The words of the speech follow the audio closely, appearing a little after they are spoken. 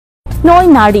நோய்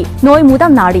நாடி, நோய்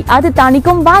முதல் நாடி, அது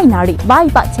தணிக்கும் வாய் நாடி,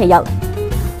 வாய்ப்பாச் செயல்.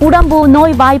 உடம்பு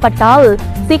நோய் வாய்ப்பட்டால்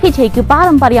சிகிச்சைக்கு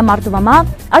பாரம்பரிய மருத்துவமா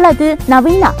அல்லது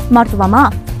நவீன மருத்துவமா?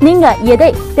 நீங்க எதை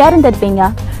தேர்ந்தெடுப்பீங்க?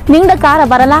 நீண்ட கால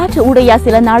வரலாற்று உடைய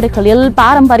சில நாடுகளில்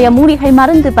பாரம்பரிய மூலிகை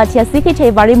மருந்து பற்றிய சிகிச்சை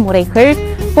வழிமுறைகள்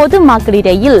பொது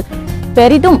மக்களிடையில்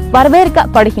பெரிதும்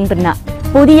வரவேற்கப்படுகின்றன.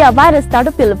 புதிய வைரஸ்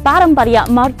தடுப்பில் பாரம்பரிய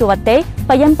மருத்துவத்தை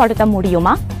பயன்படுத்த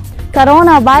முடியுமா?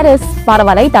 கரோனா வைரஸ்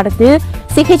பரவலை தடுத்து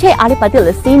சிகிச்சை அளிப்பதில்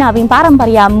சீனாவின்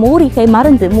பாரம்பரிய மூலிகை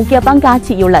மருந்து முக்கிய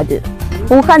பங்காற்றியுள்ளது.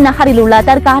 உஹான் நகரில் உள்ள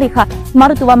தற்காலிக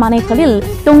மருத்துவமனைகளில்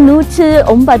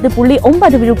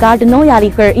 99.9%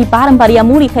 நோயாளிகள் இப்பாரம்பரிய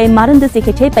மூலிகை மருந்து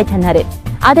சிகிச்சை பெற்றனர்.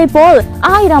 அதேபோல்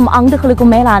 1000 ஆண்டுகளுக்கு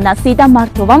மேலான சித்த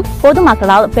மருத்துவம்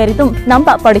பொதுமக்களால் பெரிதும்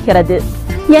நம்பப்படுகிறது.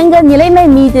 எங்க நிலைமை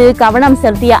மீது கவனம்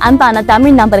செலுத்திய அன்பான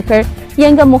தமிழ் நபர்கள்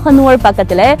எங்க முகநூல்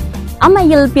பக்கத்துல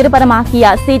அம்மையில் பிரபலமாகிய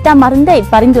சித்த மருந்தை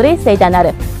பரிந்துரை செய்தனர்.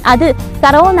 அது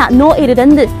கரோனா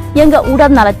நோயிலிருந்து எங்க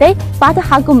உடல் நலத்தை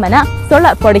பாதுகாக்கும் என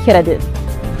சொல்லப்படுகிறது.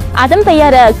 அதன்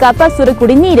பெயர் கபசுர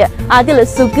குடிநீர். அதில்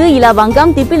சுக்கு,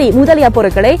 இலவங்கம், திப்பிலி முதலிய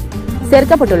பொருட்களை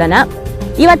சேர்க்கப்பட்டுள்ளன.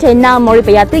 இவற்றை நான்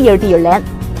மொழிபெயர்த்து எழுதியுள்ளேன்.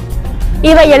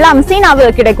 இவை எல்லாம்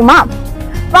சீனாவில் கிடைக்குமா?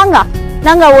 வாங்க,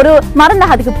 நாங்க ஒரு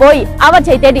மருந்தகத்துக்கு போய்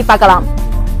அவற்றை தேடி பார்க்கலாம்.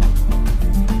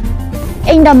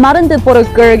 இந்த மருந்து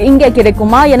பொருட்கள் இங்கே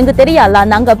கிடைக்குமா எனக்கு தெரியல.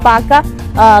 நாங்க பார்க்க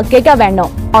கேட்க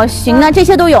வேண்டும். 行了，这些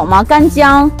都有吗？干姜、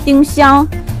丁香、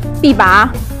枇杷、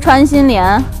穿心莲。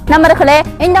நண்பர்களே,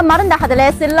 இந்த மருந்தகத்துல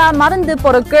சில மருந்து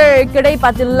பொருட்கள்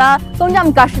கிடைப்பதில்லை,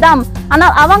 கொஞ்சம் கஷ்டம்.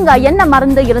 ஆனால் அவங்க என்ன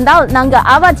மருந்து இருந்தால் நாங்க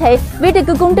அவற்றை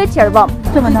வீட்டுக்கு கொண்டு செல்வோம்.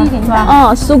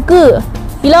 சுக்கு,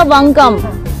 இலவங்கம்,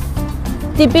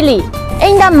 திப்பிலி.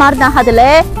 இந்த மருந்தகத்துல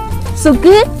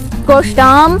சுக்கு,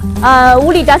 கோஷ்டம்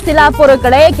உள்ளிட்ட சில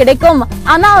பொருட்களே கிடைக்கும்.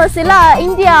 ஆனால் சில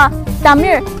இந்திய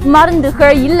தமிழ்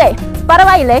மருந்துகள் இல்லை.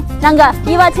 பரவாயில்லை, நாங்க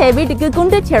இவற்றை வீட்டுக்கு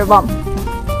கொண்டு செல்வோம்.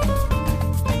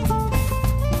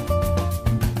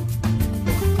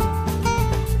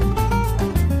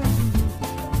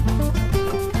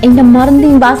 இந்த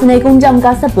மருந்தின் வாசனை கொஞ்சம்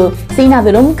கசப்பு.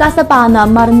 சீனாவிலும் கசப்பான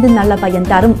மருந்து நல்ல பயன்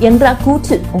தரும் என்ற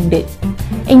கூற்று உண்டு.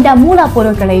 இந்த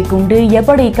மூலப்பொருட்களை கொண்டு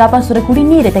எப்படி கபசுர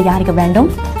குடிநீர் தயாரிக்க வேண்டும்?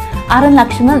 அருண்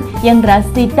லக்ஷ்மன் என்ற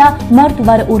சித்தா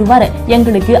மருத்துவர் ஒருவர்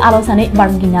எங்களுக்கு ஆலோசனை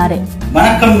வழங்கினார்.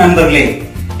 வணக்கம் நண்பர்களே,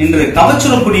 இன்று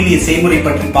கபசுர குடிநீர் செய்முறை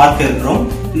பற்றி பார்க்க இருக்கிறோம்.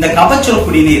 இந்த கபசுர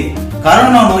குடிநீர்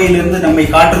கரோனா நோயிலிருந்து நம்மை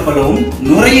காற்றுக்கொள்ளவும்,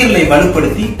 நுரையீரலை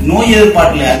வலுப்படுத்தி நோய்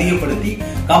எதிர்ப்பாற்றலை அதிகப்படுத்தி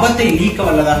கபத்தை நீக்க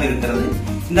வல்லதாக இருக்கிறது.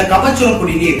 இந்த கபசுர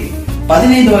குடிநீர்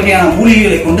 15 வகையான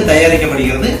மூலிகைகளை கொண்டு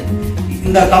தயாரிக்கப்படுகிறது.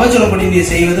 இந்த கபசுர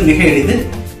குடிநீர் செய்வது மிக எளிது.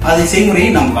 அதை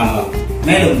செய்முறையை நாம் காணலாம்.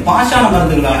 மேலும் பாஷான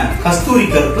மருந்துகளான கஸ்தூரி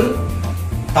கருப்பு,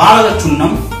 தாளக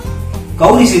சுண்ணம்,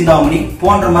 கௌரி சிந்தாமணி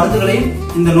போன்ற மருந்துகளையும்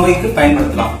இந்த நோய்க்கு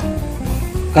பயன்படுத்தலாம்.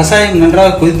 கசாயம்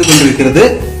நன்றாக கொதித்துக் கொண்டிருக்கிறது.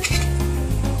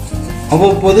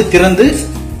 அவ்வப்போது திறந்து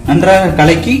நன்றாக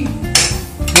கலக்கி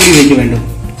மூடி வைக்க வேண்டும்.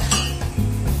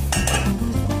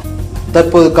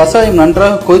 தற்போது கசாயம்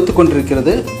நன்றாக கொதித்துக்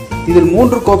கொண்டிருக்கிறது. இதில்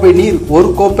 3 கோப்பை நீர்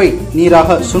 1 கோப்பை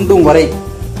நீராக சுண்டும் வரை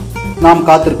நாம்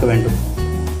காத்திருக்க வேண்டும்.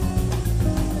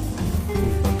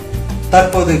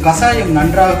 தற்போது கசாயம்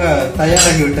நன்றாக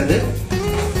தயாராகிவிட்டது.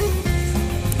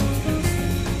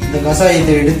 இந்த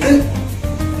கசாயத்தை எடுத்து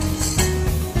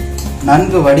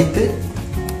நன்கு வடித்து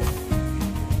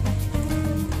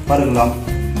பருகலாம்.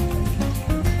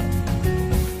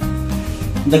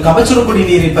 இந்த கபசுர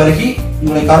குடிநீரை பருகி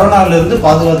உங்களை கரோனாவிலிருந்து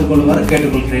பாதுகாத்துக் கொள்ளுமாறு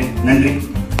கேட்டுக்கொள்கிறேன். நன்றி.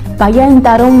 பயன்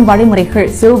தரும் வழிமுறைகள்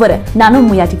சூப்பர். நானும்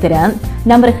முயற்சிக்கிறேன்.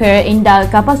 நண்பர்கள், இந்த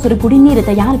கபசுர குடிநீர்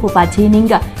தயாரிப்பு பற்றி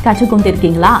நீங்க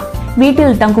கற்றுக்கொண்டிருக்கீங்களா?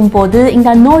 வீட்டில் தங்கும் போது இந்த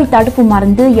நோய் தடுப்பு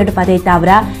மருந்து எடுப்பதை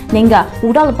தவிர நீங்க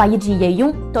உடல்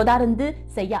பயிற்சியையும் தொடர்ந்து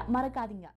செய்ய மறக்காதீங்க.